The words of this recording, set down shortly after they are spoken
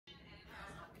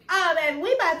baby,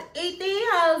 we about to eat these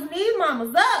hoes and these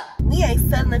mamas up. We ain't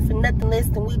settling for nothing less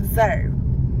than we deserve.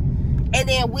 And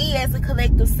then we as a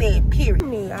collective said, period. I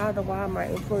mean, all the Walmart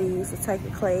employees to take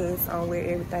a class on where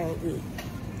everything is.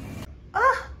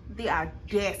 Ugh, the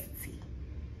audacity.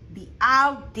 The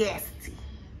audacity.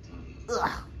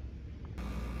 Ugh.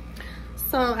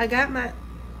 So I got my...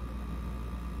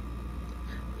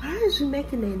 Why is you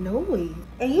making that noise?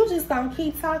 And you just gonna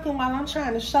keep talking while I'm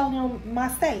trying to show them my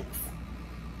steaks.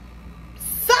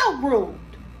 So rude.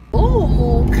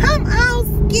 Ooh, come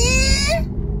on, skin.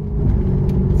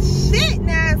 Shit,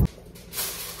 now.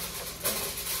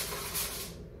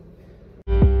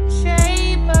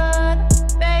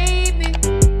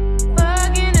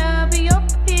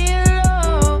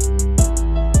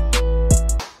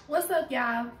 What's up,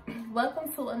 y'all?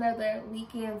 Welcome to another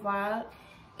weekend vlog.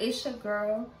 It's your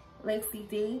girl, Lexi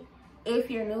D.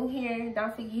 If you're new here,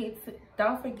 don't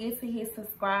forget to hit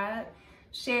subscribe,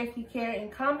 share if you care,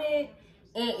 and comment.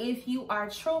 And if you are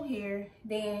true here,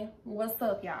 then what's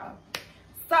up, y'all?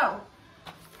 So,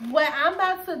 what I'm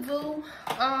about to do,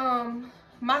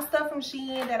 my stuff from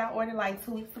SHEIN that I ordered like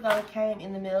 2 weeks ago came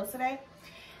in the mail today.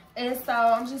 And so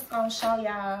I'm just gonna show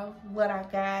y'all what I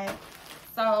got.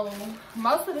 So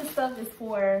most of this stuff is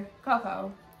for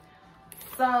Coco.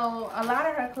 So a lot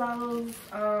of her clothes,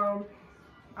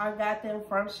 I got them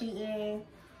from SHEIN.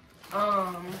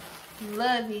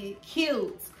 Love it,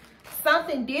 cute,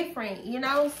 something different, you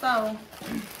know. So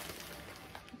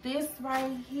this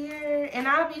right here, and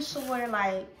I'll be sure,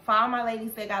 like, for all my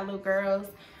ladies that got little girls,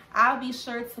 I'll be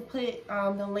sure to put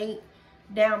the link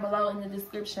down below in the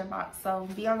description box. So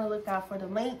be on the lookout for the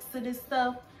links to this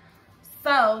stuff.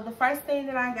 So the first thing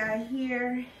that I got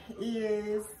here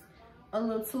is a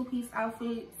little two-piece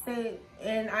outfit set,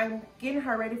 and I'm getting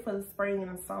her ready for the spring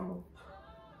and the summer.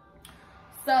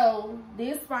 So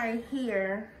this right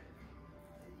here,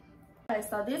 okay,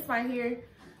 so this right here,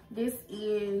 this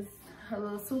is a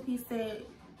little two-piece set.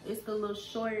 It's the little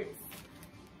shorts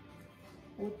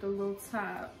with the little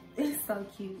top. It's so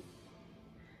cute.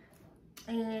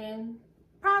 And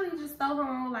probably just throw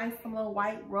on like some little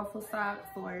white ruffle socks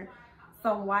or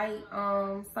some white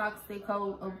socks that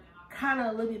go kind of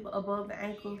a little bit above the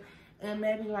ankle, and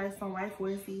maybe like some white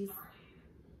forces.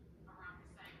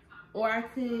 Or I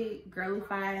could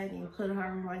girlify it and put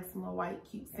her in like some little white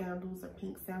cute sandals or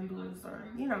pink sandals, or,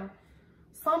 you know,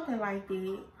 something like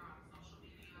that.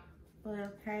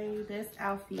 But okay, that's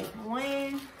outfit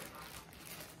one.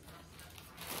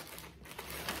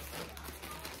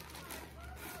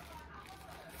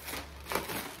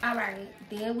 All right,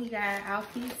 then we got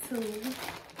outfit two.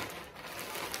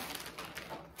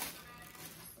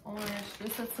 Orange,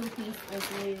 this a two-piece as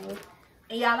well.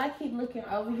 And y'all, I keep looking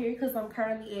over here because I'm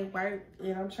currently at work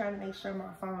and I'm trying to make sure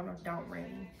my phone don't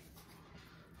ring.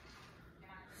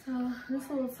 So this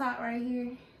little top right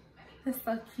here, it's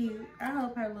so cute. I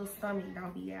hope her little stomach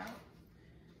don't be out.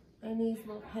 And these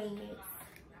little pants.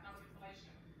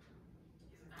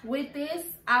 With this,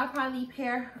 I'll probably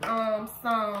pair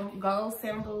some gold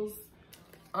sandals,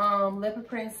 leopard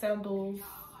print sandals,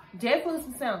 definitely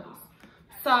some sandals.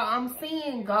 So I'm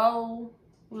seeing gold,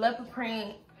 leopard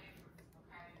print,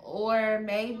 or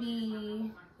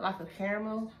maybe like a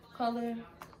caramel color.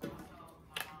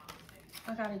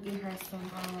 I gotta get her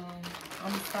some,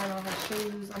 I'm gonna start on her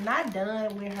shoes. I'm not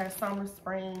done with her summer,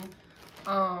 spring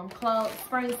clothes,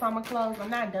 spring, summer clothes.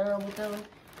 I'm not done with them.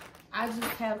 I just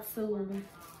have to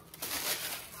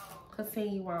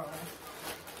continue on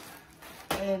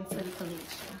and to the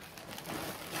collection.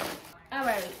 All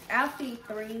right, outfit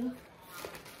three.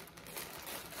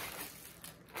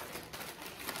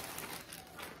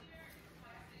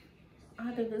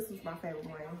 I think this was my favorite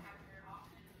one.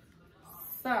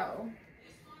 So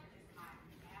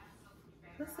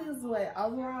this is what,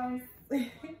 overalls,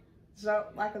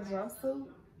 like a jumpsuit,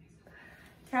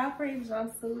 cow print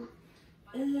jumpsuit,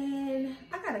 and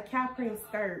I got a cow print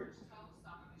skirt.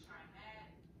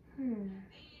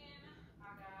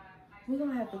 We're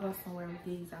gonna have to go somewhere with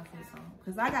these outfits on,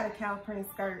 because I got a cow print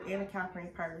skirt and a cow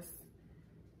print purse.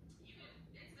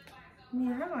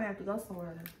 Yeah, I'm gonna have to go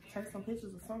somewhere to take some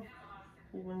pictures or something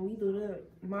when we do the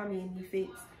mommy and me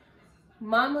fix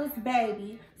mama's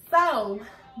baby. So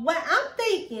what I'm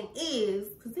thinking is,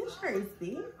 because this shirt is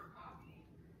big,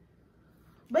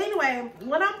 but anyway,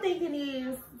 what I'm thinking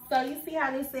is, so you see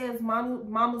how this says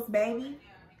mama's baby?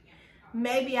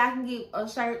 Maybe I can get a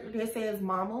shirt that says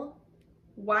mama,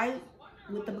 white,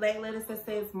 with the black letters that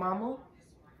says mama,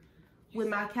 with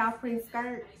my cow print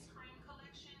skirt.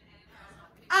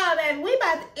 Oh, baby, we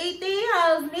about to eat these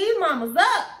hoes and these mamas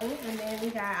up. And then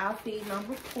we got outfit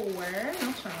number 4.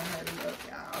 I'm trying to hurry up,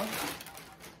 y'all.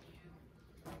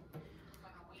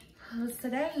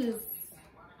 Today is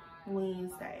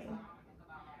Wednesday.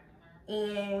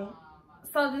 And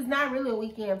so it's not really a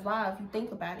weekend vlog if you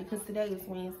think about it, because today is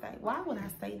Wednesday. Why would I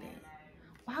say that?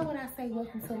 Why would I say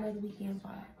welcome to another weekend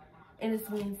vlog? And it's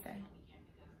Wednesday.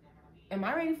 Am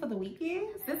I ready for the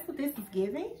weekend? Is this what this is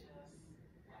giving?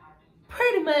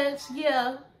 Pretty much,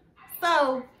 yeah.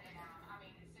 So,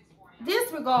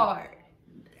 disregard.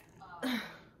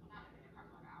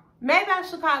 Maybe I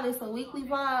should call this a weekly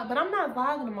vlog, but I'm not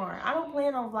vlogging tomorrow. I don't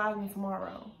plan on vlogging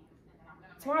tomorrow.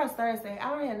 Tomorrow's Thursday. I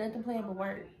don't have nothing planned but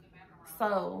work.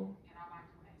 So,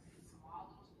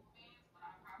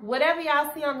 whatever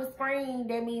y'all see on the screen,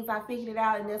 that means I figured it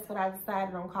out and that's what I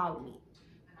decided on calling it.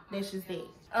 That's just it.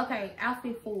 Okay,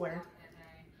 outfit 4.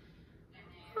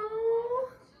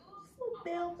 Oh, some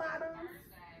bell bottoms.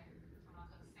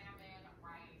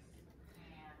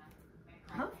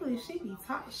 Hopefully she be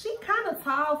tall. She kind of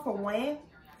tall for one.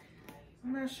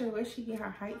 I'm not sure where she get her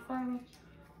height from,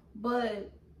 but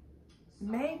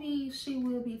maybe she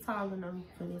will be tall enough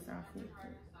for this outfit.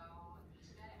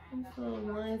 I'm a little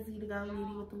onesie to go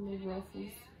with the little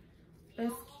ruffles.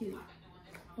 That's cute.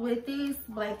 With these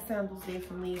black sandals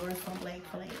definitely, or some black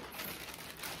flats.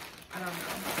 I don't know.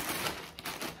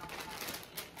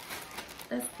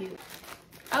 That's cute.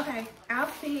 Okay,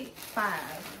 outfit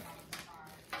 5.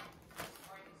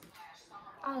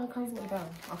 Oh, it comes with a bow.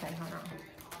 Okay, hold on.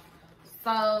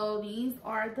 So these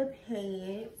are the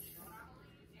pants.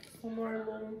 Some more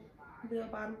little bell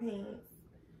bottom pants.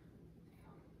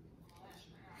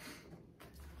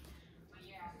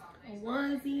 A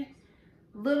onesie.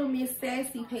 Little Miss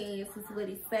Sassy pants is what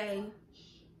it say.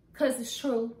 Cause it's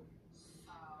true.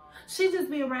 She just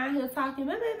be around here talking.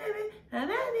 Every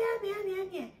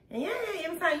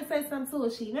time you say something to her,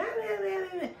 she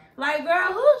like,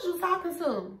 girl, who's you talking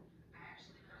to?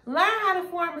 Learn how to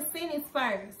form a sentence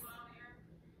first.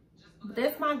 But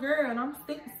that's my girl, and I'm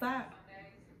sticking beside.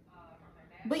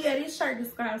 But yeah, this shirt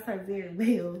describes her very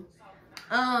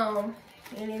well.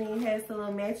 And then it has a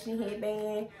little matching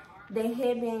headband. The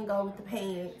headband go with the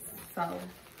pants. So,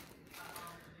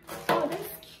 oh,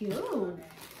 that's cute.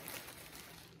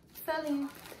 Telling you,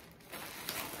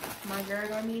 my girl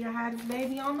gonna be the hottest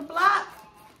baby on the block.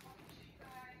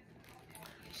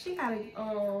 She gotta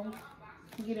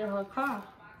get in her car.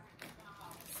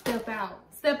 Step out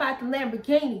the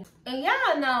Lamborghini. And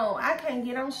y'all know I can't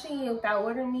get on SHEIN without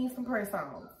ordering me some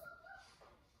press-ons.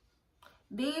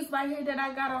 These right here that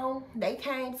I got on, they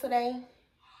came today.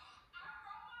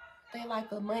 They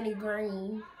like a money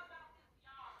green.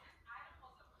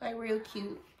 They real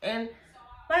cute. And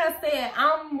like I said,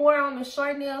 I'm more on the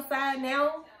short nail side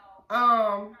now.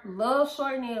 Love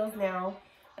short nails now.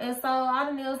 And so all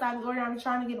the nails I've ordered, I'm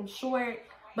trying to get them short.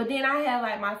 But then I have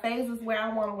like my phases where I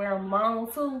want to wear them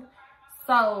long too.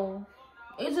 So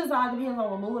it just all depends on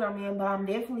what mood I'm in. But I'm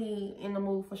definitely in the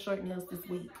mood for short nails this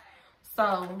week.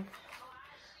 So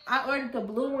I ordered the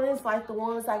blue ones, like the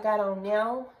ones I got on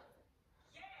now.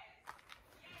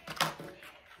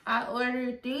 I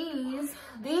ordered these.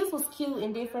 These was cute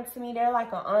and different to me. They're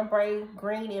like an ombre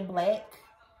green and black.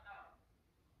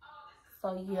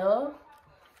 So yeah.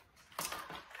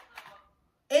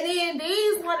 And then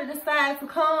these want to decide to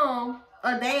come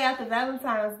a day after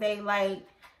Valentine's Day. Like,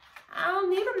 I don't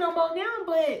need them no more now,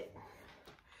 but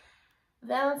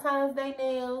Valentine's Day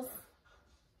nails.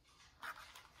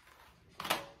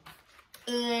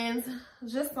 And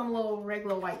just some little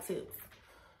regular white tips.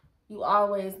 You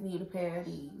always need a pair of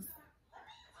these.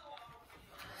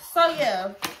 So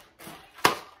yeah,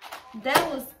 that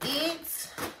was it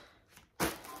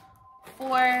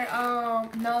for,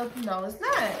 no, it's not.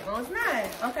 No, it's not.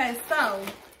 Okay, so,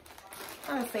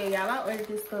 I'm gonna say, y'all, I ordered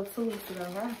this stuff 2 weeks ago.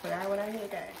 I forgot what I had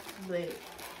got. But,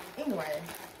 anyway.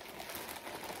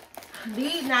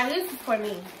 Now, this is for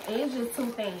me. It's just 2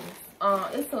 things.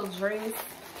 It's a dress.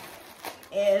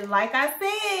 And like I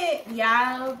said,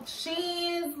 y'all,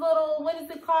 SHEIN's little, what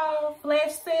is it called?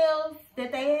 Flash sales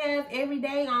that they have every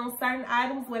day on certain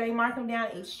items where they mark them down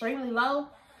extremely low.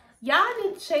 Y'all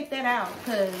need to check that out,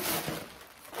 because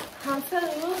I'm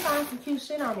telling you, you'll find some cute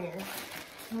shit on there.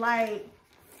 Like,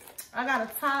 I got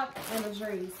a top and a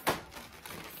dress.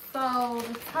 So,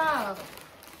 the top,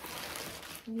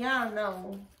 y'all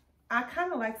know, I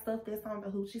kind of like stuff that's on the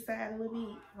hoochie side a little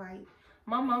bit. Like,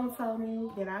 my mama told me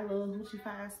that I love hoochie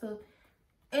fire stuff.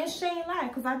 And she ain't lie,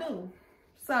 because I do.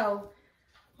 So,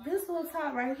 this little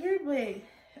top right here, but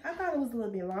I thought it was a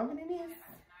little bit longer than this.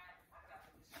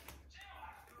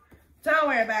 Don't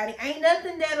worry about it. Ain't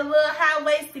nothing that a little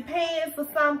high-waisted pants or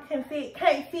something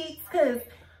can't fix. Because,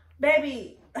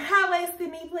 baby, high-waisted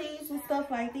me, please, with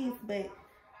stuff like this. But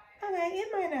Okay,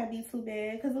 it might not be too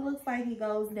bad because it looks like he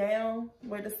goes down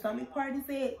where the stomach part is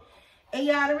at. And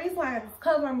y'all, the reason why I have this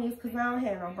cover on me is because I don't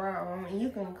have no bra on. And you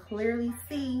can clearly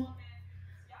see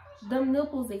them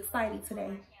nipples excited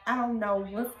today. I don't know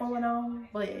what's going on,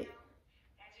 but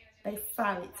they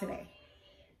solid today.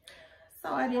 So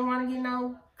I didn't want to get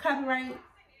no copyright.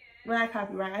 Well, not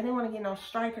copyright. I didn't want to get no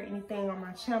strike or anything on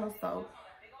my channel. So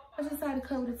I just decided to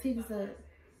cover the titties up.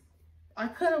 I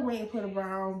could have went and put a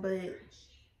bra on, but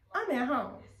I'm at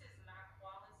home.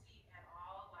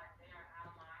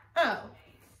 Oh.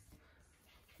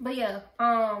 But yeah,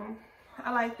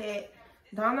 I like that.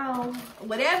 Don't know.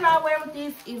 Whatever I wear with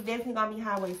this is definitely gonna be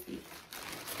high-waisted.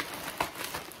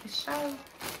 So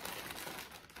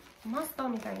my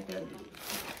stomach ain't that good.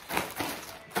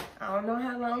 I don't know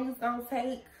how long it's gonna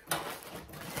take.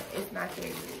 It's not that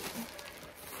good.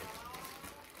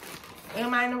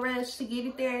 Am I in a rush to get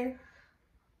it there?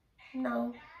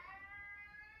 No.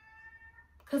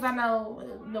 Because I know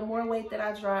the more weight that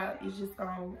I drop, it's just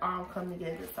gonna all come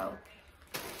together. So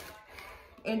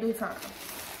in due time.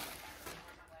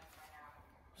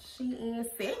 She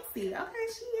is sexy. Okay,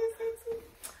 she is sexy.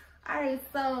 Alright,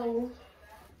 so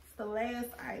it's the last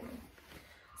item.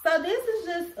 So this is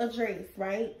just a dress,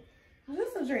 right?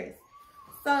 Just a dress.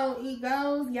 So it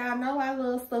goes, y'all know I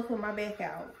love stuff with my back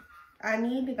out. I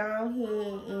need to go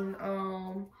ahead and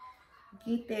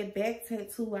get that back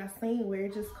tattoo I seen where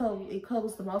it just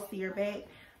covers the most of your back.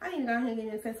 I need to go ahead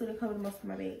and get that tattoo to cover the most of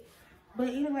my back. But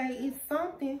anyway, it's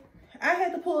something. I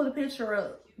had to pull the picture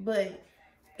up, but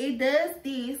it does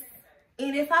this.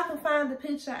 And if I can find the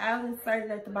picture, I'll insert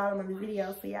it at the bottom of the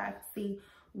video so y'all can see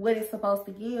what it's supposed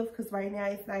to give. Because right now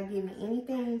it's not giving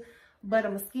anything but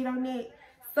a mosquito net.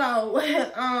 So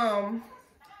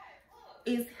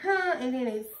it's and then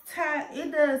it's tied.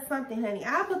 It does something, honey.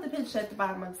 I'll put the picture at the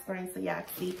bottom of the screen so y'all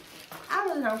can see. I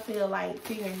really don't feel like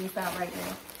figuring this out right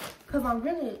now because I'm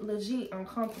really legit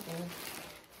uncomfortable.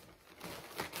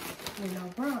 You know,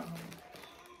 wrong.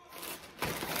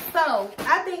 So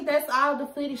I think that's all the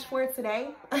footage for today.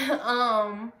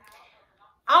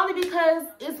 Only because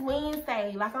it's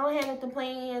Wednesday. Like I don't have nothing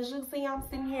planned. As you can see, I'm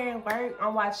sitting here at work.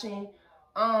 I'm watching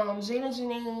Gina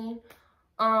Janine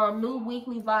new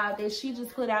weekly vlog that she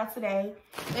just put out today.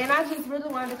 And I just really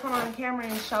wanted to come on camera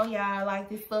and show y'all like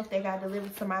this stuff that got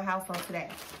delivered to my house on today.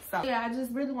 So yeah, I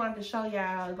just really wanted to show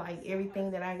y'all like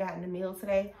everything that I got in the mail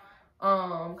today.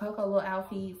 Coco little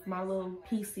outfits, my little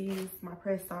pieces, my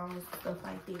press-ons, stuff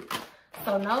like that.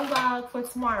 So no vlog for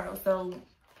tomorrow. So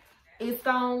this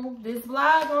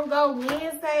vlog gonna go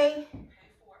Wednesday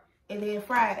and then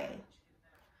Friday.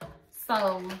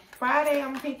 So Friday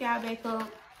I'm gonna pick y'all back up.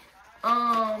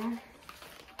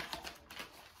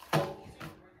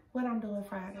 What I'm doing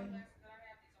Friday?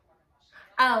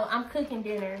 Oh, I'm cooking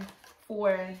dinner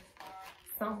for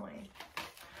someone.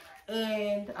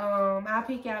 And I'll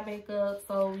pick y'all back up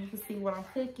so you can see what I'm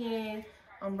cooking.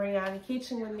 I'm bringing y'all in the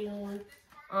kitchen with me. And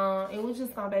we're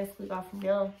just gonna basically go from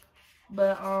there.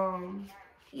 But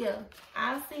yeah,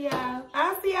 I'll see y'all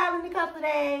in a couple of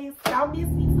days. Don't miss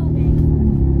me too, baby.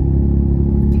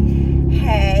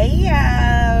 Hey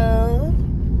y'all.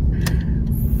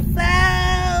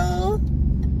 So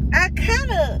I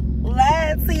kinda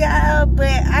lied to y'all, but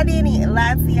I didn't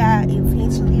lie to y'all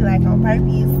intentionally, like on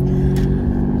purpose.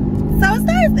 So it's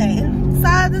Thursday, so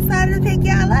I decided to pick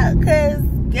y'all up because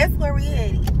guess where we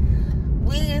headed?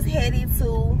 We is headed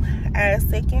to our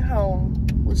second home,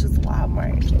 which is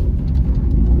Walmart.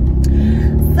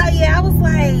 So yeah, I was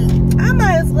like, I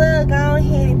might as well go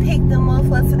ahead and pick them up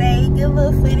for today, get a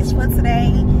little footage for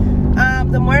today.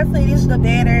 The more footage, the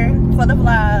better for the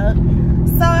vlog.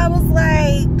 So I was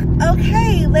like,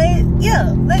 okay, let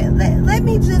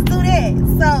me just do that.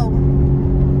 So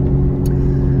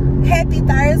happy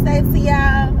Thursday to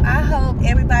y'all. I hope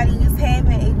everybody is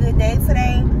having a good day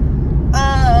today.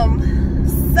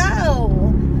 So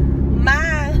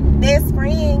my best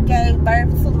friend gave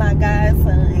birth to my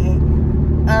godson.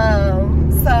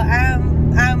 So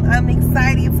I'm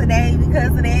excited today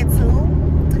because of that too.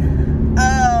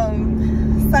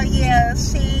 So yeah,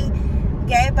 she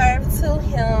gave birth to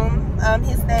him.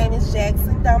 His name is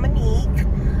Jackson Dominique.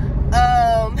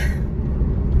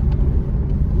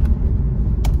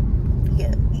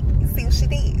 Yeah, you see what she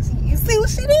did. You see what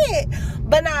she did.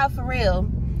 But now for real.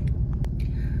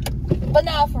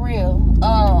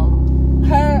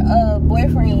 Her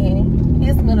boyfriend,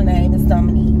 his middle name is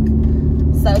Dominique.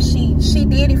 So she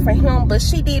did it for him, but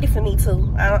she did it for me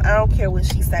too. I don't care what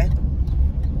she say.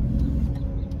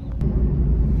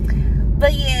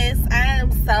 But yes, I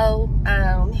am so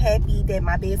happy that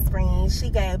my best friend, she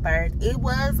gave birth. It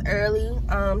was early.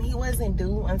 He wasn't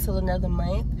due until another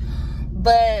month.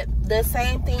 But the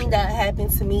same thing that happened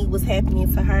to me was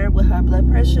happening to her with her blood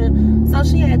pressure. So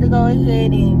she had to go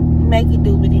ahead and make it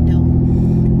do what it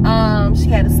do. She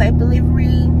had a safe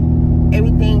delivery,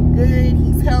 everything good,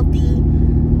 he's healthy,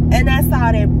 and that's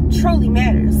all that truly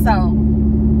matters. So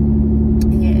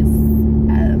yes,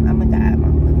 I'm a god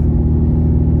mama.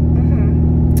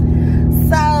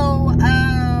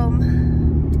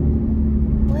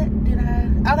 What did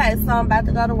I? Okay, so I'm about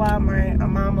to go to Walmart.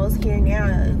 I'm almost here now.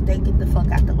 If they get the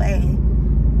fuck out the way.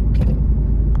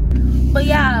 But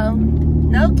y'all,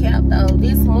 no cap though.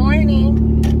 This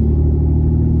morning,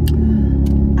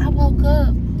 I woke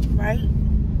up, right?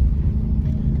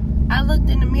 I looked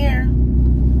in the mirror.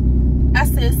 I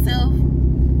said,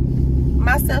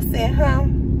 myself said, huh?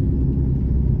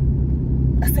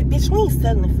 I said, bitch, we ain't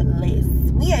settling for the less.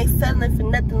 We ain't settling for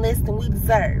nothing less than we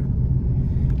deserve.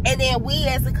 And then we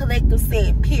as a collective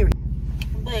said, period.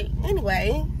 But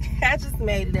anyway, I just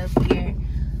made it up here.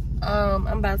 I'm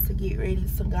about to get ready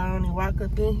to go on and walk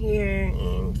up in here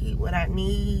and get what I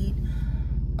need.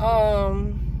 I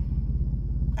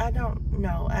don't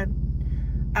know.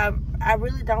 I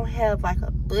really don't have like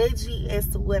a budget as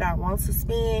to what I want to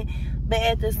spend, but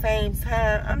at the same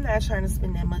time, I'm not trying to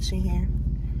spend that much in here.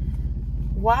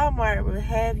 Walmart will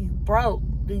have you broke.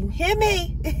 Do you hear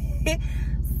me?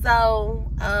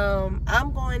 So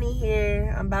I'm going in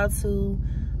here. I'm about to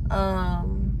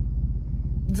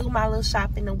do my little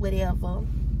shopping or whatever.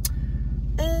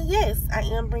 And yes, I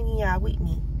am bringing y'all with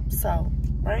me. So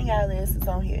bring y'all asses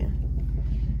on here.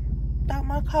 Thought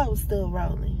my car was still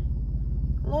rolling.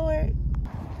 Lord.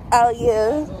 Oh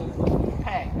yeah.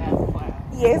 Hey, that's fine.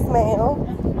 Yes, ma'am.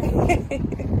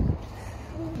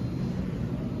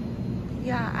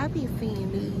 Yeah, I be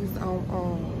seeing these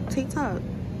on TikTok.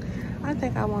 I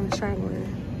think I want to try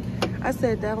one. I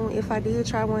said that one, if I did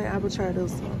try one, I would try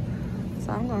this one.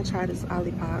 So I'm gonna try this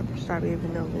Olipop strawberry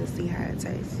vanilla and see how it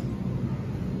tastes.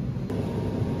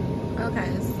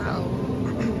 Okay, so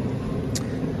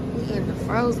we in the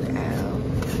frozen aisle.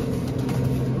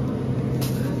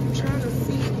 I'm trying to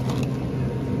see.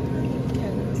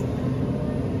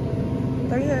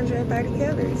 330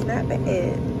 calories, not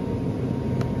bad.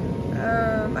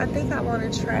 I think I want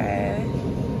to try.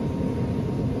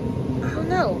 I don't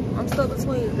know. I'm still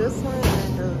between this one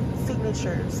and the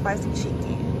signature spicy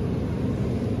chicken.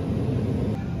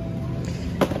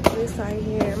 This right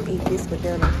here, I'm gonna eat this for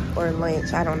dinner or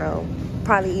lunch. I don't know.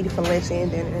 Probably eat it for lunch and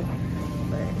dinner.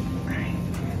 But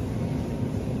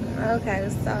okay,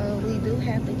 so we do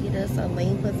have to get us a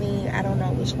lean cuisine. I don't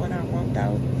know which one I want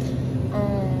though.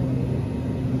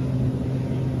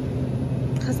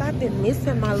 Cause I've been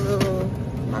missing my little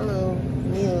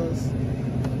meals.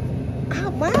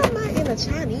 Why am I in a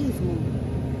Chinese mood?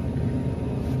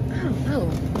 I don't know.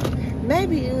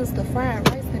 Maybe it was the fried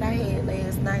rice that I had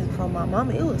last night from my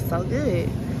mama. It was so good.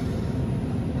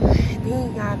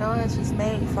 Then y'all know I just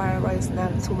made fried rice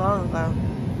not too long ago.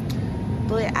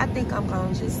 But I think I'm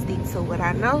gonna just stick to what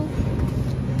I know,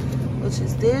 which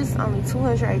is this. Only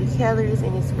 280 calories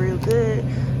and it's real good.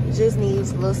 It just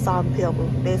needs a little salt and pepper.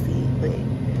 That's it. But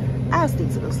I'll stick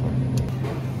to this one.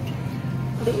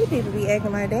 These people be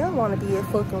acting like they don't want to be at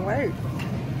fucking work.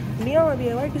 If you don't want to be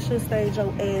at work, you should stay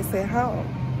your ass at home.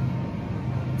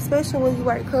 Especially when you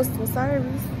work customer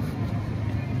service.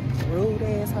 Rude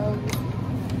assholes.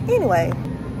 Anyway,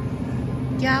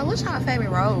 y'all, what's y'all favorite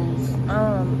rolls?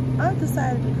 I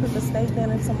decided to cook a steak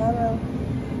dinner tomorrow.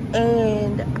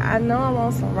 And I know I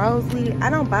want some rolls with it.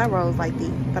 I don't buy rolls like this,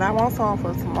 but I want some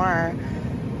for tomorrow.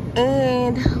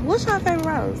 And what's your favorite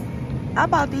rolls? I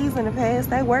bought these in the past.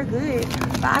 They were good,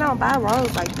 but I don't buy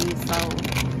rolls like this. So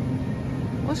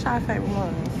what's your favorite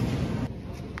ones?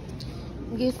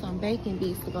 Get some bacon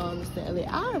bits to go on the salad.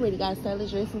 I already got salad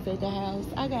dressings at the house.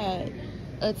 I got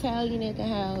Italian at the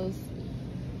house,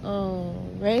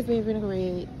 raspberry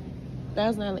vinaigrette.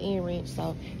 That's not an onion ranch,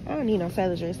 so I don't need no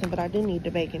salad dressing, but I do need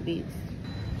the bacon bits.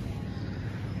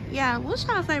 Yeah, what's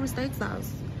your favorite steak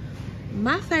sauce?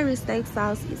 My favorite steak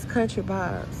sauce is Country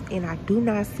Bob's, and I do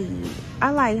not see it.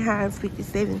 I like Heinz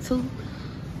 57 too.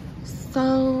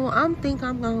 So I'm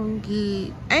gonna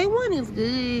get A1 is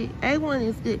good. A1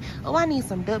 is good. Oh, I need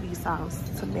some W sauce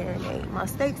to marinate my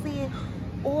steaks in.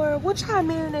 Or what y'all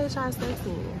marinate y'all steaks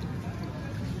in?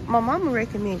 My mama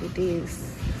recommended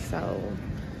this, so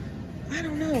I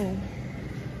don't know.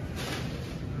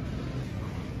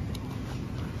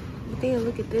 But then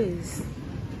look at this.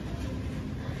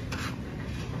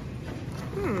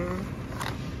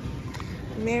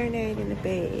 Marinade in the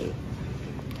bag.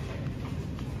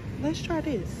 Let's try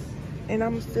this. And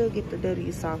I'm gonna still get the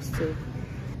W sauce too.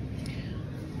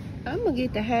 I'm gonna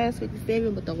get the Heinz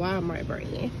 57 with the Walmart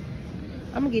brand.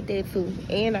 I'm gonna get that too.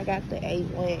 And I got the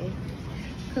A1.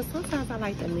 Cause sometimes I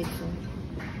like to mix them.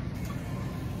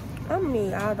 I'm gonna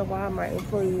need all the Walmart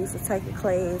employees to take a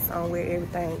class on where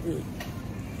everything is.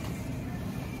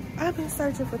 I've been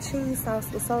searching for cheese sauce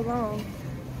for so long.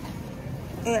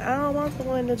 And I don't want the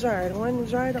one in the jar. The one in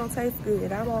the jar don't taste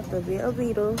good. I want the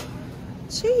Velveeta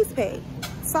cheese pack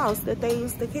sauce that they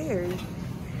used to carry.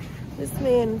 This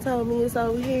man told me it's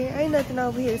over here. Ain't nothing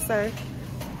over here, sir.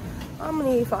 I'm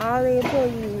gonna need for all the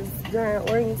employees during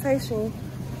orientation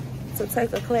to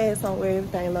take a class on where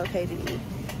everything located is.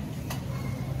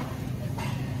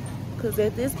 Cause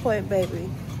at this point, baby,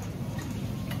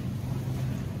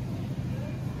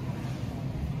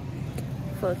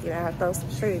 fuck it, I'll throw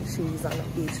some shredded cheese on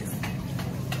them bitches.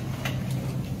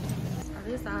 So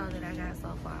this is all that I got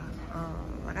so far.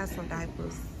 I got some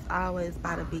diapers. I always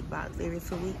buy the big box every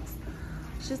 2 weeks.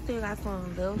 She still got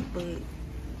some left, but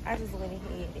I just went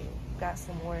ahead and got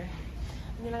some more.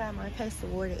 And then I got my case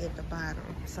of water at the bottom.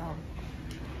 So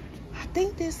I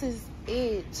think this is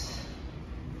it.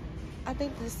 I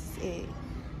think this is it.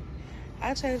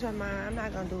 I changed my mind. I'm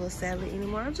not gonna do a salad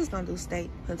anymore. I'm just gonna do steak,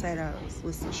 potatoes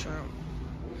with some shrimp.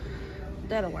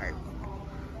 That'll work.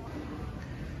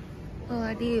 Oh,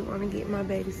 I did want to get my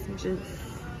baby some juice.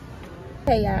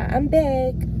 Hey y'all, I'm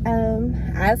back.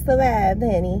 I survived,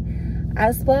 honey.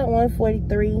 I spent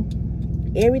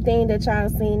 $143. Everything that y'all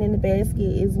seen in the basket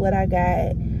is what I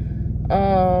got.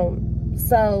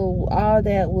 So all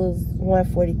that was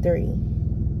 $143.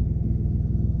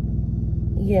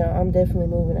 Yeah, I'm definitely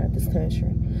moving out this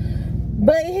country.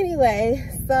 But anyway,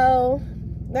 so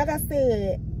like I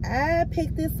said, I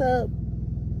picked this up.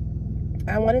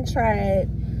 I want to try it.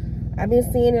 I've been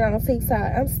seeing it on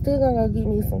TikTok. I'm still gonna go get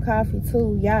me some coffee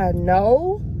too. Y'all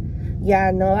know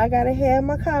I gotta have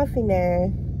my coffee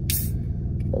now.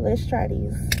 But let's try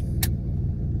these.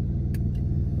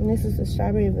 And this is a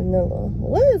strawberry vanilla.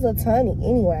 What is a tonic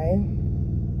anyway?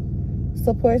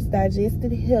 Supports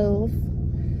digestive health,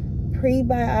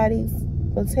 prebiotics,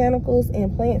 botanicals,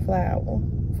 and plant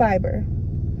fiber.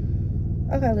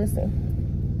 Okay, listen.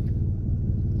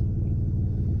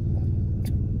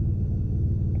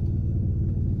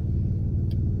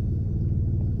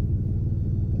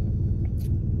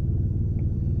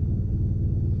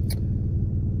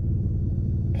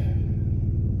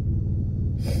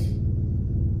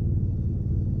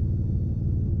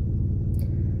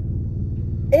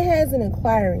 It has an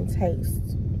acquiring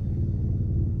taste.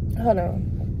 Hold on.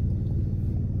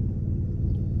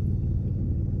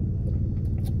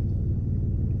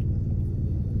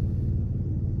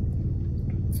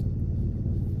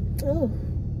 Oh.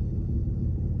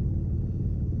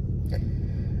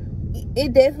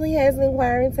 It definitely has an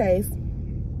acquiring taste.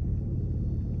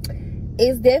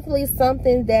 It's definitely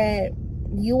something that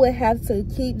you would have to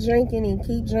keep drinking and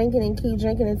keep drinking and keep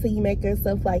drinking until you make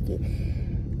yourself like it.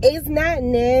 It's not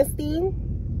nasty.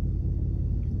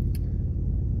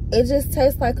 It just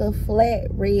tastes like a flat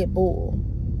Red Bull.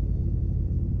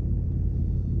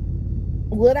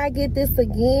 Would I get this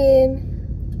again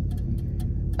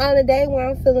on a day where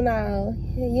I'm feeling all,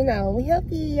 you know,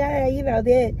 healthy? Yeah, you know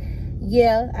that.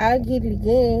 Yeah, I'll get it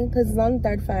again because it's only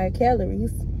 35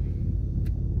 calories.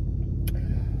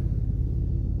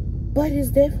 But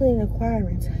it's definitely an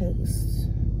acquiring taste.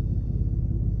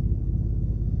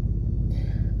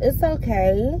 It's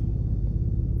okay.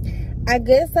 I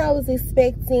guess I was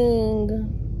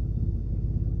expecting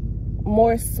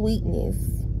more sweetness.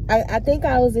 I think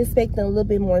I was expecting a little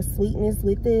bit more sweetness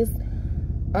with this.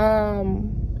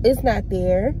 It's not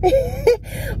there.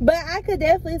 But I could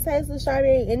definitely taste the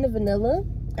strawberry and the vanilla.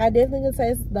 I definitely could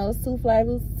taste those two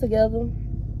flavors together.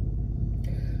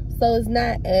 So it's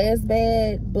not as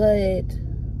bad, but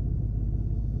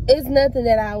it's nothing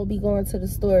that I would be going to the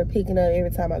store picking up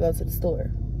every time I go to the store.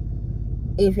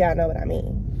 If y'all know what I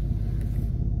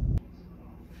mean.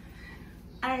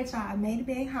 Alright, y'all, I made it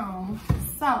back home.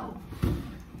 So,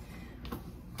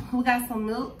 we got some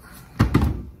milk,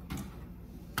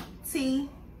 tea,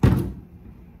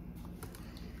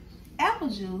 apple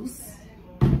juice,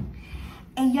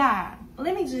 and y'all,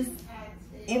 let me just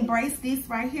embrace this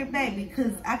right here, baby,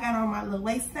 because I got on my little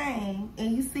waist thing,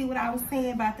 and you see what I was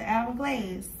saying about the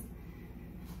hourglass.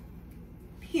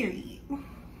 Period.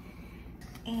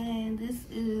 And this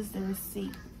is the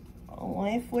receipt.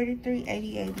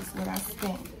 $143.88 is what I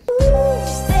spent. Ooh,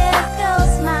 there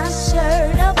goes my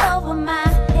shirt up over my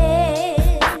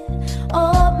head.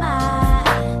 Oh my.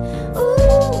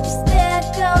 Ooh, there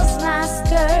goes my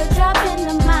skirt dropping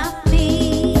to my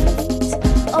feet.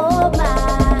 Oh my.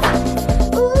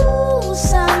 Ooh,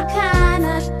 some kind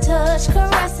of touch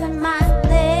caressing my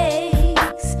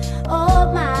legs.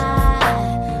 Oh my.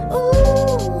 Ooh.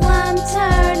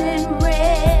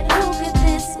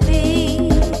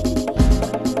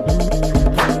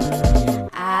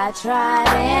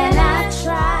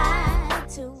 tried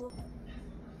to.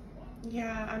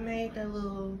 Yeah, I made that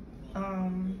little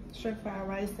shrimp fried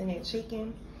rice and that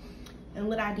chicken. And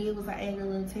what I did was I added a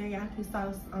little teriyaki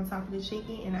sauce on top of the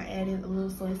chicken, and I added a little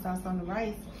soy sauce on the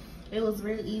rice. It was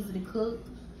real easy to cook.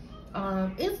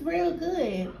 It's real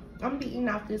good. I'm gonna be eating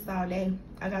off this all day.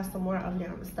 I got some more over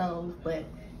there on the stove, but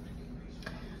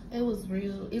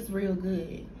it's real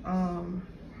good. I'll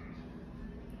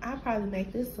probably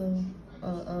make this a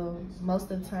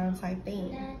most of the time type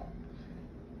thing.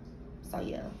 So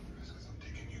yeah.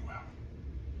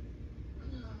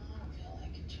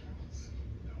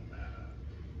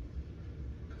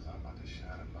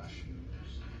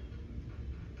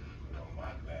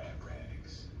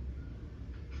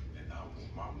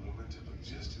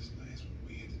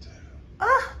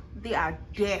 The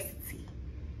audacity.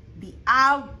 The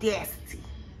audacity.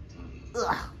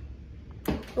 Ugh.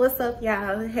 What's up,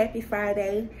 y'all? Happy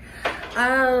Friday.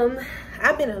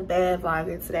 I've been a bad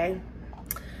vlogger today,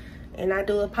 and I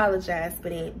do apologize for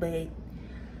that, but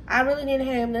I really didn't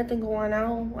have nothing going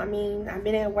on. I mean, I've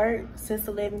been at work since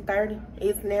 11:30.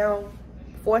 It's now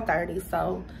 4:30,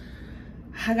 so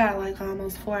I got like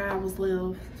almost 4 hours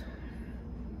left.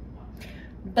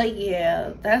 But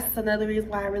yeah, that's another reason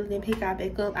why I really didn't pick y'all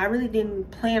back up. I really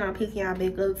didn't plan on picking y'all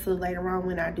back up till later on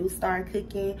when I do start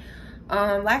cooking.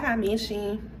 Like I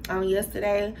mentioned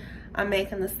yesterday, I'm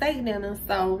making a steak dinner,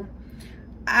 so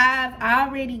I've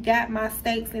already got my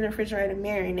steaks in the refrigerator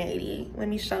marinated. Let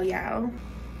me show y'all.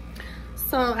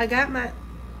 So I got my,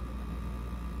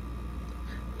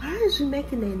 why is you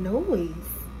making that noise?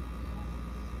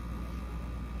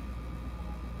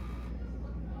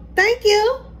 Thank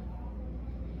you.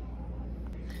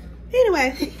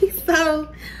 Anyway, so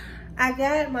I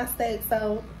got my steak,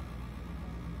 so,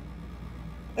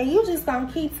 and you just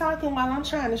gonna keep talking while I'm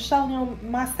trying to show them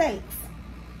my steaks.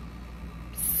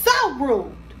 So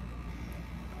rude.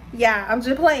 Yeah, I'm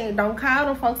just playing. Don't call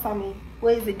them folks on me.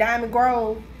 What is it, Diamond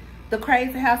Grove? The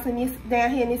crazy house in this,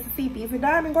 down here in Mississippi. Is it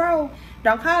Diamond Grove?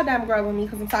 Don't call Diamond Grove on me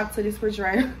because I'm talking to this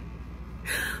refrigerator.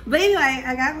 But anyway,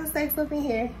 I got my steaks up in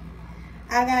here.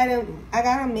 I got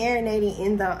them marinated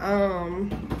in the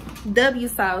W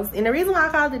sauce, and the reason why I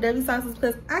call it the W sauce is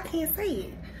because I can't say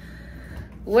it.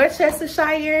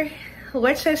 Worcestershire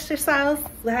sauce,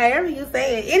 however you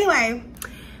say it. Anyway,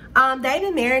 they've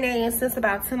been marinating since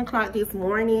about 10 o'clock this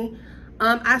morning.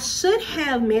 I should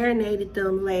have marinated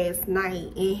them last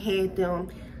night and had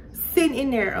them sitting in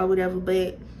there or whatever,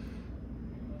 but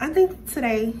I think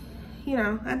today, you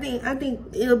know, I think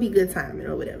it'll be good timing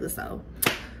or whatever. So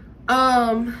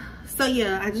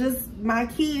yeah, my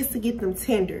key is to get them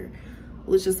tender,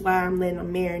 which is why I'm letting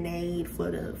them marinate for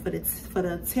the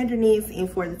tenderness and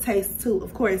for the taste too,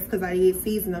 of course, because I did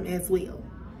season them as well.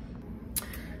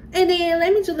 And then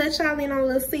let me just let y'all in on a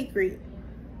little secret.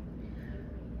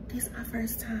 This is my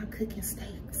first time cooking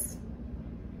steaks.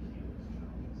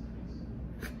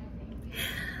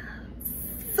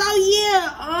 So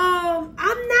yeah, I'm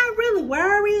not really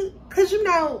worried, cause you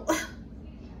know,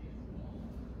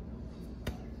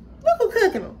 look who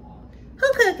cooking them.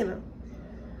 Who cooking them?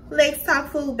 Let's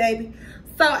talk food, baby.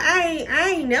 So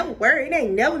I ain't never worried. It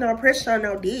ain't never no pressure on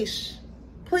no dish.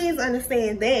 Please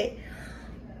understand that.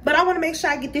 But I want to make sure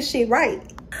I get this shit right.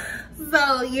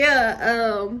 So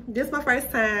yeah, this is my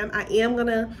first time. I am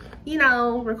gonna, you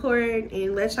know, record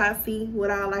and let y'all see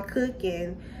what all I cook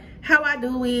and how I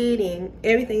do it and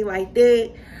everything like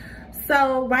that.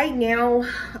 So right now,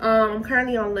 I'm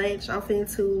currently on lunch. I'm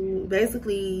finna to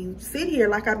basically sit here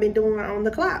like I've been doing on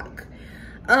the clock.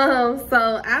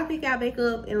 So I'll pick y'all back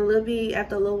up in a little bit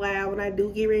after a little while when I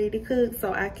do get ready to cook,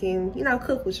 so I can, you know,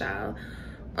 cook with y'all.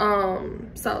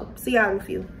 So see y'all in a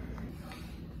few.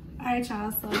 Alright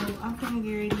y'all, so I'm finna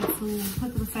get ready to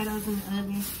put the potatoes in the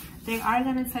oven. They are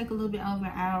gonna take a little bit over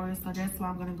an hour, so that's why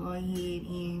I'm gonna go ahead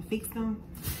and fix them.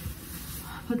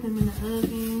 Put them in the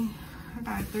oven. I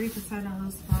got 3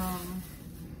 potatoes from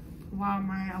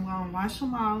Walmart. I'm gonna wash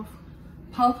them off,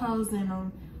 poke holes in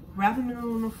them, wrap them in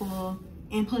aluminum foil,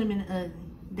 and put them in the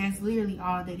oven. That's literally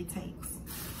all that it takes.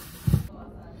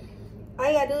 All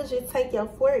you gotta do is just take your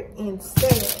fork and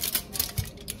stab.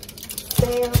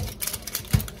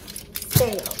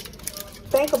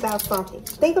 Think about something.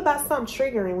 Think about something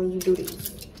triggering when you do this.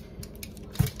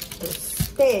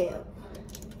 Just stab.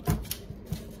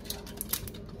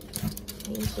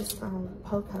 And it's just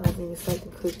poke holes in so you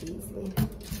can cook easily.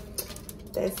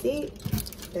 That's it.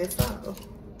 That's all.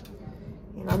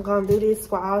 And I'm gonna do this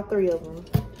for all 3 of them.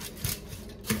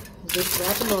 Just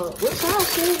wrap them up. Which y'all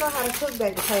should know how to cook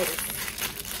baked potatoes.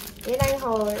 It ain't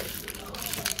hard.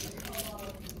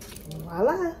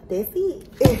 Voila, that's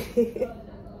it.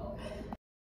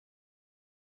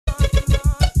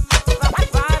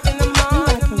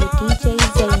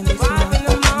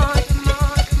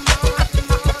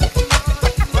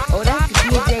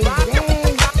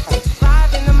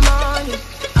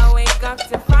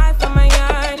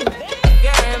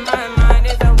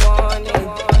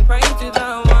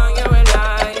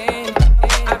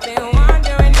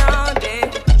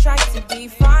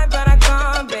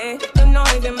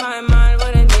 in my mind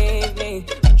wouldn't leave me.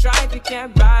 I tried to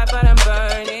get by, but I'm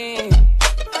burning.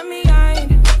 I'm behind,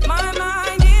 my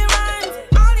mind it runs.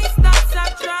 All these thoughts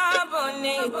are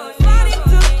troubling. Fighting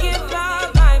to give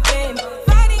up my pain,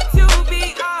 fighting to be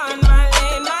on my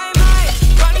lane. My mind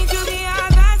running to the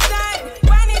other side.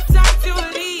 When it's time to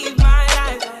leave my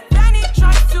life, then it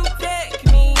tries to take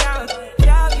me out.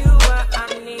 Tell you what I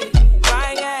need. Why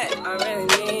yet? I really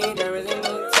need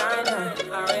time now.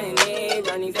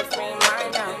 I need to free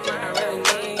mind now. I really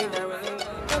need.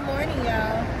 Good morning,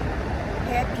 y'all.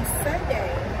 Happy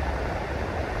Sunday.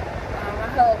 I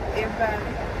hope everybody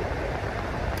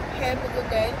had a good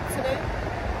day today.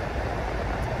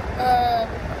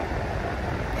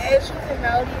 As you can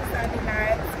notice, I did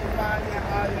not vlog at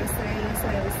all yesterday.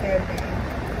 Yesterday was Saturday.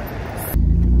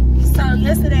 So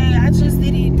yesterday, I just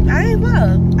didn't. I didn't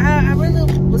vlog. I really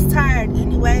was tired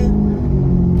anyway.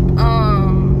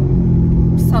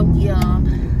 So yeah,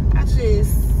 I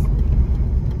just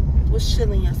was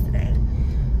chilling yesterday.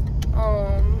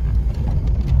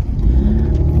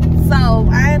 So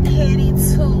I'm headed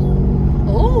to,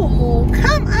 ooh,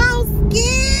 come on,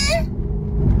 skin.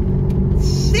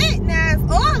 Shit, now it's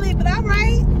oily, but all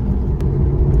right.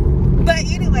 But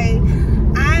anyway,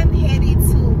 I'm headed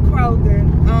to Kroger.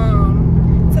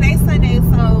 Today's Sunday,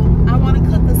 so I want to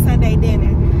cook a Sunday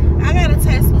dinner. I got a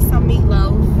taste with some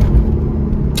meatloaf.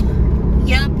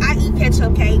 Yep, I eat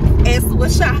ketchup cake, as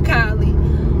what y'all call it.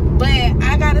 But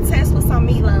I got a test with some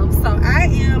meatloaf. So I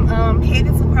am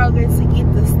headed to Kroger to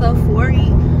get the stuff for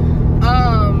it.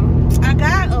 I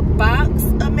got a box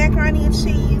of macaroni and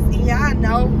cheese. And y'all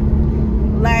know,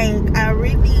 like, I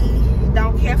really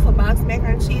don't care for boxed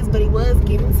macaroni and cheese, but it was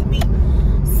given to me.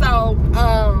 So,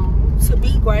 to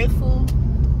be grateful,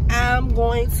 I'm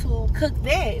going to cook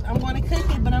that. I'm going to cook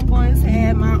it, but I'm going to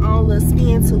add my own little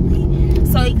spin to it.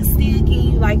 So it can still give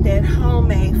you, like, that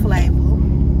homemade flavor.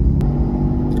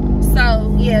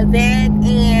 So yeah, that,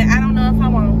 and I don't know if I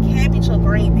want cabbage or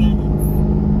green beans.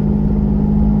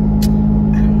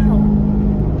 I don't know.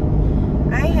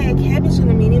 I ain't had cabbage in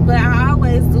a minute, but I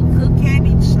always do cook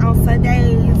cabbage on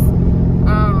Sundays.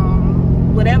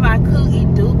 Whatever I cook,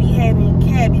 it do be having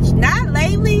cabbage. Not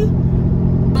lately,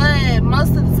 but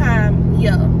most of the time,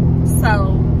 yeah.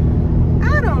 So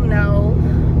I don't know.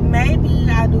 Maybe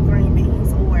I do green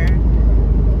beans or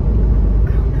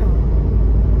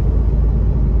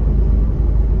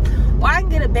or I can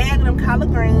get a bag of them collard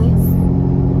greens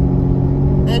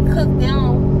and cook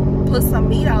them, put some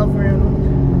meat over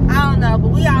them. I don't know, but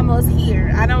we almost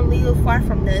here. I don't live far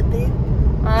from nothing,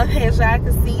 as y'all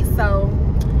can see. So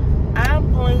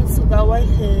I'm going to go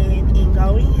ahead and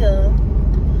go in here.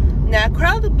 Now,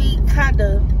 Kroger be kind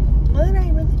of, well, it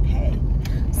ain't really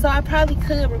packed. So I probably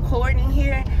could record in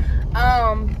here.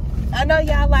 I know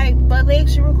y'all like, but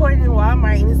Lex, you recording in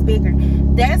Walmart and it's bigger.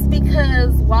 That's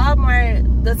because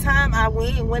Walmart, the time I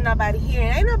went nobody here.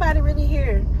 And ain't nobody really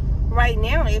here right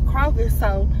now at Kroger.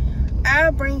 So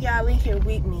I'll bring y'all in here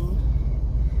with me.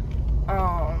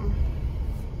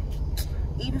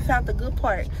 Even found the good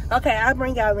part. Okay, I'll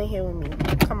bring y'all in here with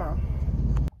me. Come on.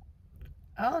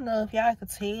 I don't know if y'all could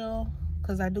tell,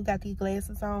 because I do got these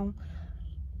glasses on.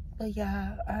 But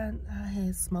yeah, I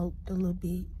had smoked a little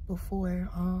bit before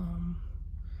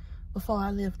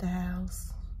I left the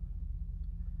house.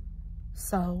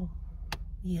 So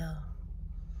yeah,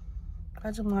 I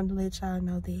just wanted to let y'all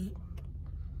know that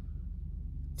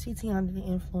TT under the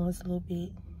influence a little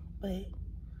bit, but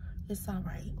it's all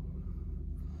right.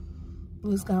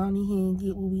 Let's go on in here and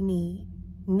get what we need,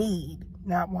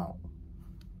 not want.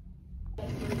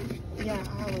 Yeah,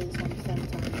 I always want to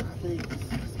sanitize my boots.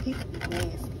 People be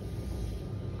nasty.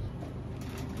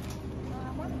 I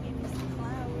want to give you some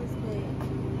flowers,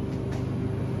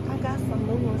 but I got some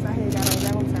new ones I had got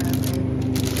on Valentine's Day.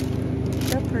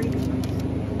 They're pretty.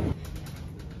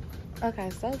 Okay,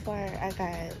 so far I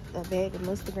got a bag of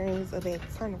mustard greens, a bag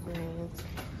of turnip greens,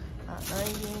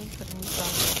 onion, put in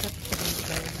some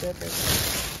pepper,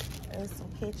 and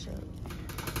some ketchup.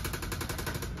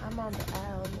 I'm on the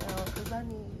aisle now because I'm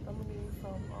gonna need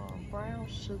some brown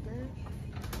sugar,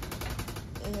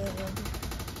 and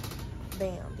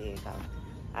bam, there you go.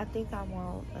 I think I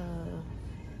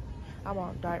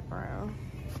want dark brown.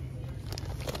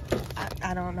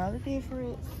 I don't know the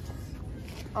difference.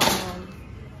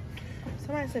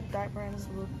 Somebody said dark brown is a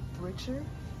little richer,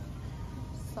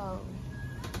 so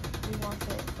we want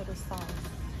that for the sauce.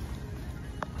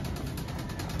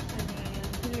 And then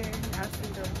here I see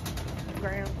the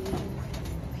ground beef,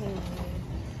 pan,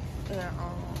 and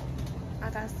I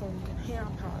got some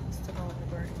ham hocks to go in the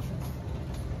burgers,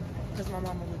 because my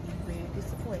mama would be very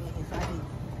disappointed if I didn't.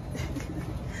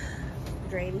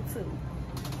 Granny too.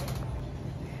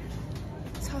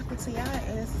 talking to y'all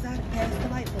asses out past the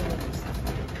light bulbs.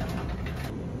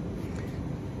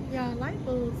 Y'all, light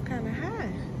bulbs kind of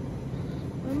high.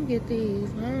 Let me get these.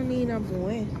 I don't need number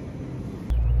one.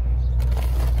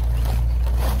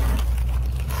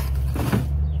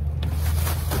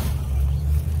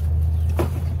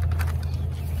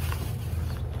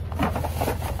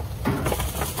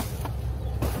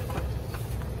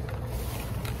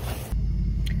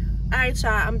 Alright,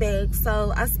 y'all, I'm back.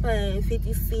 So I spent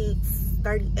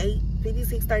 56.38,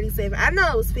 56.37. I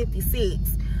know it was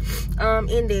 56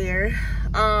 in there.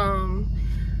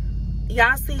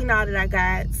 Y'all seen all that I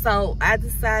got. So I had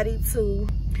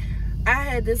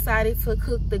decided to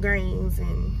cook the greens.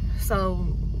 And so,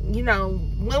 you know,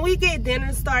 when we get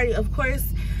dinner started, of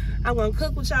course I'm gonna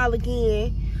cook with y'all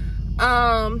again.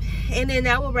 And then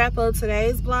that will wrap up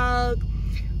today's vlog.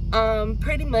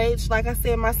 Pretty much, like I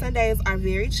said, my Sundays are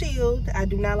very chilled. I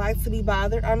do not like to be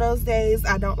bothered on those days.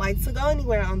 I don't like to go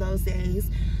anywhere on those days.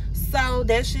 So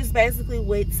that's just basically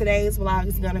what today's vlog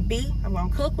is gonna be. I'm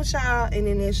gonna cook with y'all, and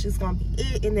then that's just gonna be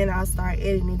it. And then I'll start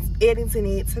editing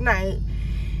it tonight,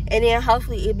 and then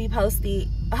hopefully it'll be posted.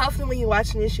 Hopefully when you're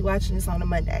watching this on a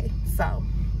Monday. So all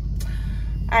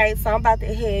right, so I'm about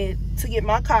to head to get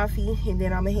my coffee, and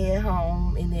then I'm gonna head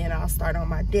home, and then I'll start on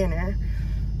my dinner.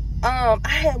 I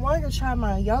had wanted to try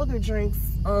my yogurt drinks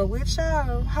with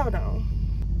y'all. Hold on.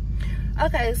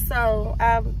 Okay, so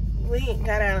we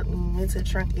got out and went to the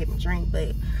trunk to get a drink,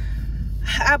 but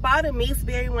I bought a mixed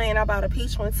berry one and I bought a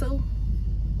peach one too.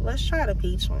 Let's try the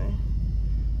peach one.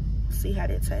 See how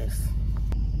that tastes.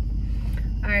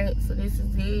 Alright, so this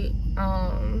is it.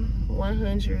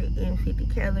 150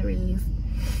 calories.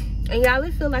 And y'all,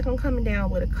 it feel like I'm coming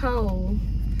down with a cold.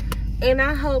 And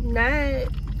I hope not,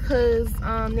 because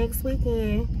next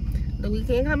weekend, the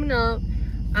weekend coming up,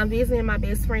 I'm visiting my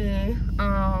best friend.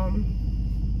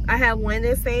 I have one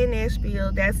that stay in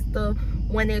Nashville. That's the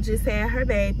one that just had her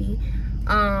baby,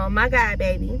 my god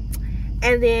baby.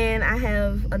 And then I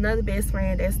have another best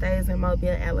friend that stays in Mobile,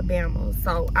 Alabama.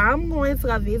 So I'm going to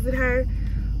go visit her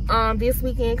this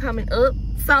weekend coming up.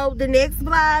 So the next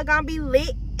vlog gonna be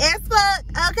lit as fuck,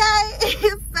 okay?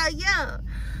 So yeah,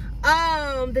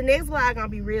 the next vlog gonna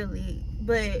be real lit.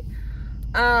 But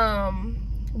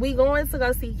we going to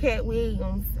go see Cat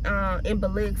Williams in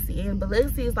Biloxi, and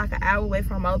Biloxi is like an hour away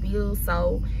from Mobile,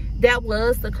 so that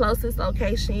was the closest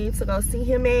location to go see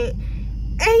him at. And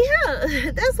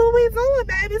yeah, that's what we doing,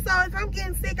 baby. So if I'm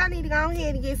getting sick, I need to go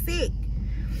ahead and get sick,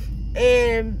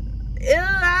 and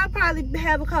I'll probably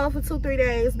have a cold for 2-3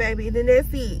 days, baby, and then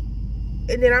that's it,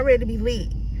 and then I'm ready to be lit.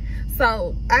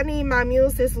 So I need my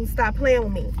immune system to stop playing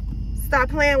with me. Stop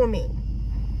playing with me.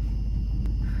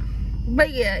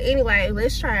 But yeah, anyway,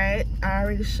 let's try it. I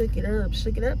already shook it up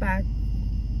by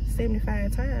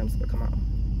 75 times, but come on.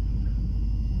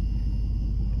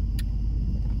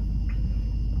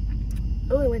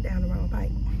 Oh, it went down the wrong pipe.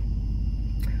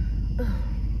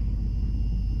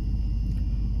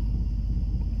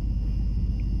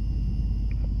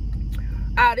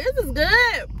 Oh, this is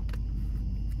good.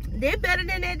 This better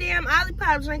than that damn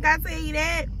Olipop drink, I tell you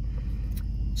that.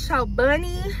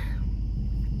 Bunny.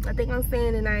 I think I'm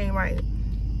saying the name right.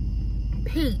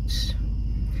 Peach.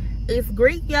 It's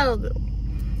Greek yogurt.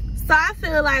 So I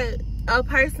feel like a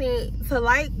person, to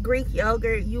like Greek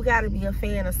yogurt, you gotta be a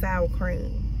fan of sour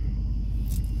cream.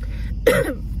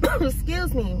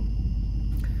 Excuse me.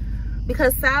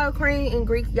 Because sour cream and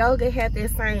Greek yogurt have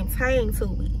that same tang to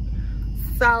it.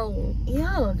 So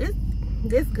yeah,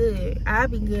 this good. I'll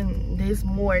be getting this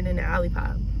more than the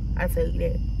Olipop. I tell you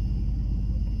that.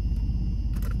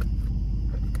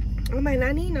 I might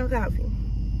not need no coffee.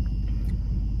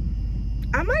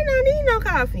 I might not need no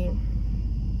coffee.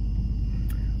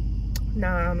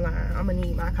 Nah, I'm lying. I'm gonna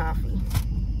need my coffee.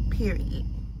 Period.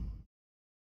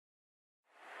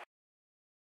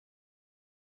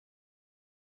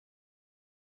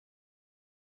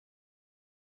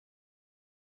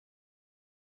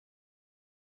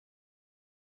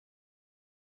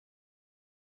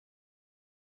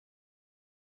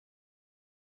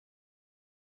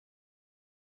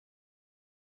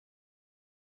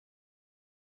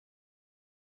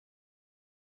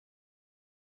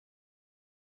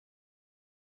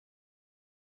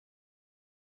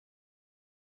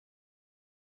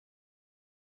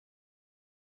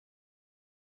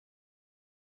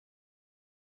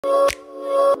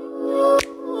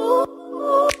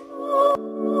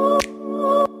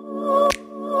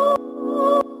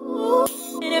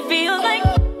 And it feels like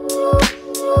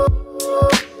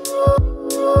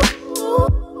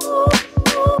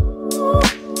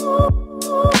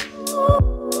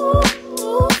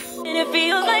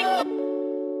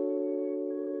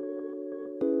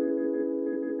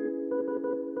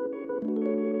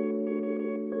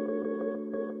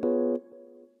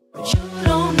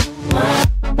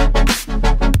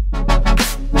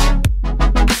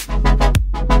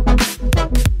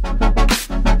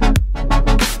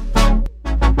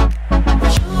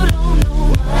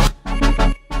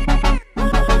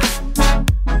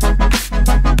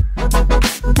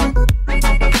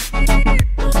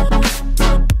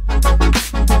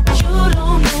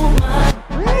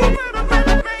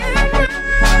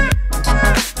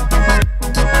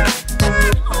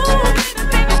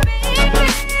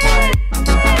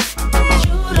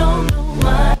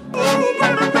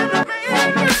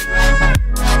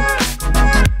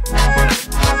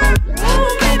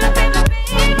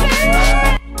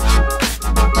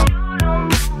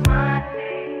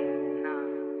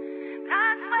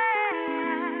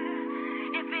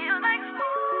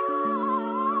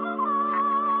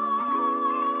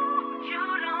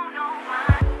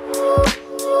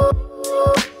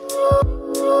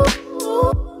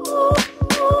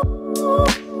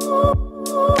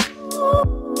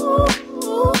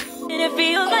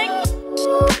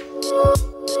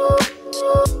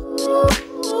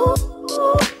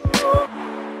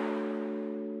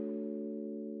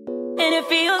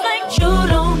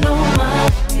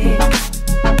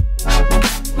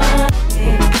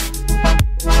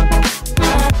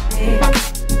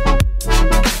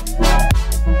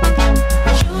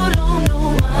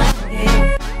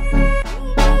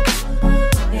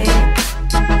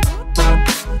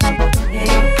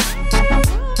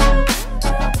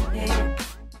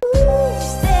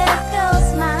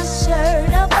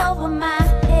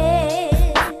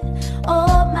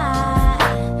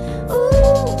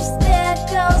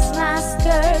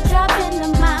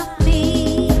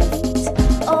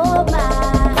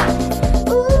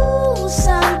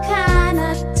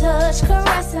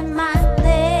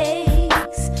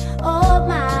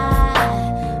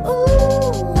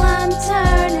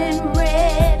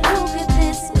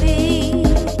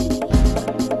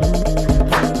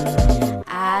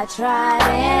try.